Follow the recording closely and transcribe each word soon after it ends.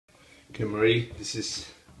Okay, Marie, this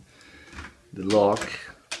is the lock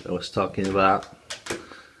I was talking about.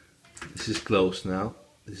 This is closed now.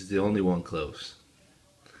 This is the only one closed.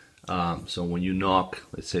 So when you knock,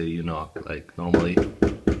 let's say you knock, like normally,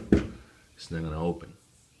 it's not gonna open,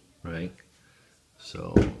 right?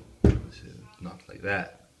 So this is not like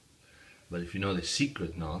that. But if you know the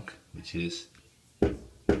secret knock, which is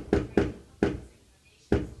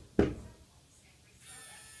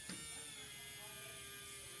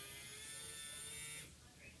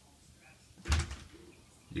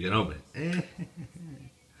you can open it.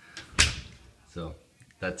 So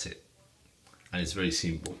that's it, and it's very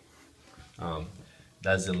simple.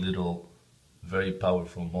 That's a little very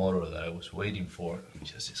powerful motor that I was waiting for.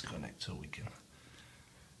 Just disconnect so we can.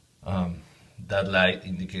 That light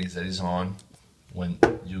indicates that it's on. When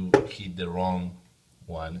you hit the wrong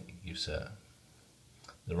one, it gives the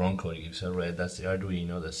wrong code, it gives a red. That's the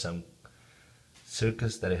Arduino. There's some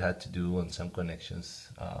circuits that I had to do and some connections.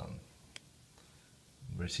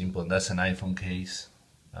 Very simple. That's an iPhone case.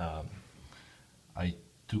 I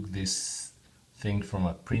took this thing from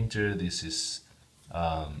a printer. This is,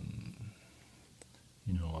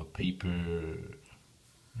 you know, a paper.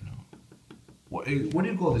 You know, what do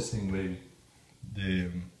you call this thing, baby?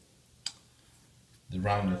 The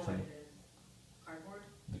rounded thing. Cardboard.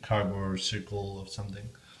 The cardboard circle or something.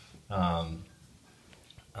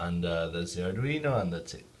 And that's the Arduino, and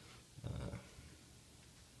that's it.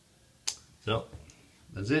 So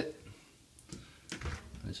that's it.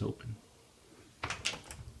 Let's open.